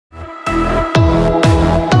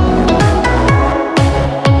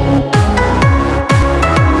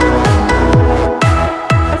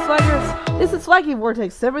Swanky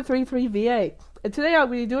Vortex 733VA, and today I'm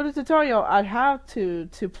going to be doing a tutorial on how to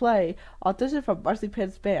play Audition from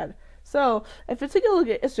Marzipan's band. So, if you take a look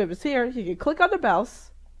at instruments here, you can click on the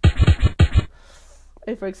mouse,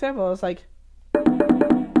 and for example, it's like,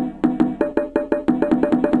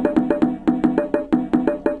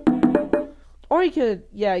 or you can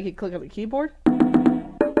click on the keyboard.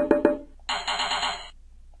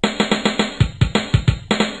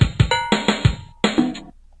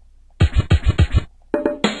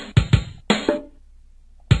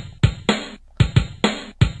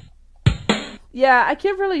 Yeah, I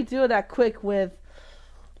can't really do it that quick with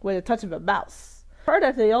a touch of a mouse. I've heard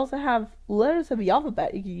that they also have letters of the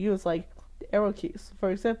alphabet you can use, like the arrow keys, for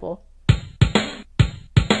example.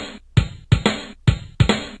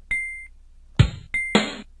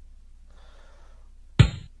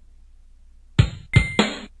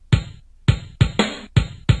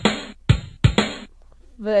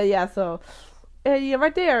 But yeah, so and yeah,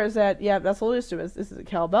 right there is that. Yeah, that's all the instruments. This is a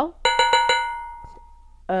cowbell,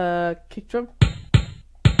 kick drum,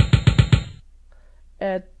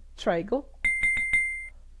 and triangle.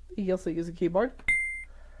 You can also use a keyboard.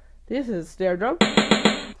 This is snare drum,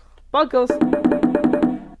 bongos.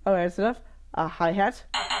 Alright, that's enough. A hi-hat,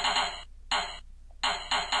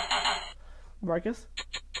 Marcus,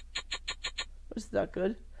 which is not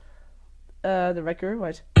good. The record,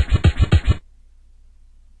 what?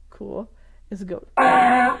 Cool. It's a goat.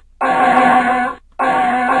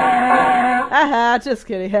 Haha, just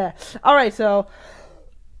kidding. Alright, so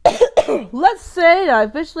let's say I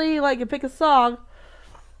officially can pick a song.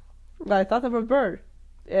 I thought of a bird.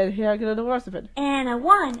 And here I go to the Marzipan. And a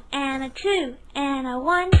 1, and a 2, and a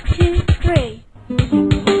 1, 2, 3.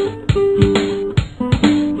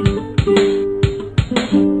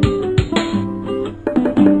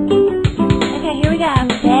 Okay, here we go.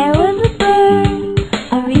 There was a bird,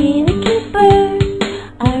 a really cute bird,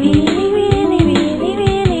 a really, really, really,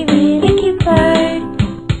 really, really cute bird.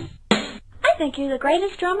 I think you're the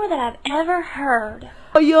greatest drummer that I've ever heard.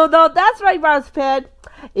 Oh, you know, that's right, Marzipan.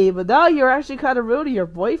 Even though you're actually kind of rude to your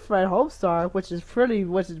boyfriend, Homestar, which is pretty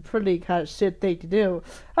kind of shit thing to do.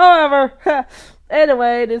 However,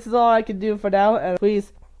 anyway, this is all I can do for now. And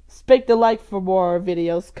please spank the like for more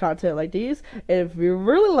videos, content like these. And if you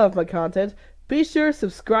really love my content, be sure to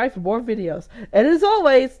subscribe for more videos. And as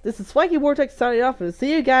always, this is Swanky Vortex signing off, and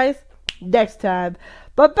see you guys next time.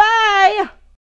 Bye bye.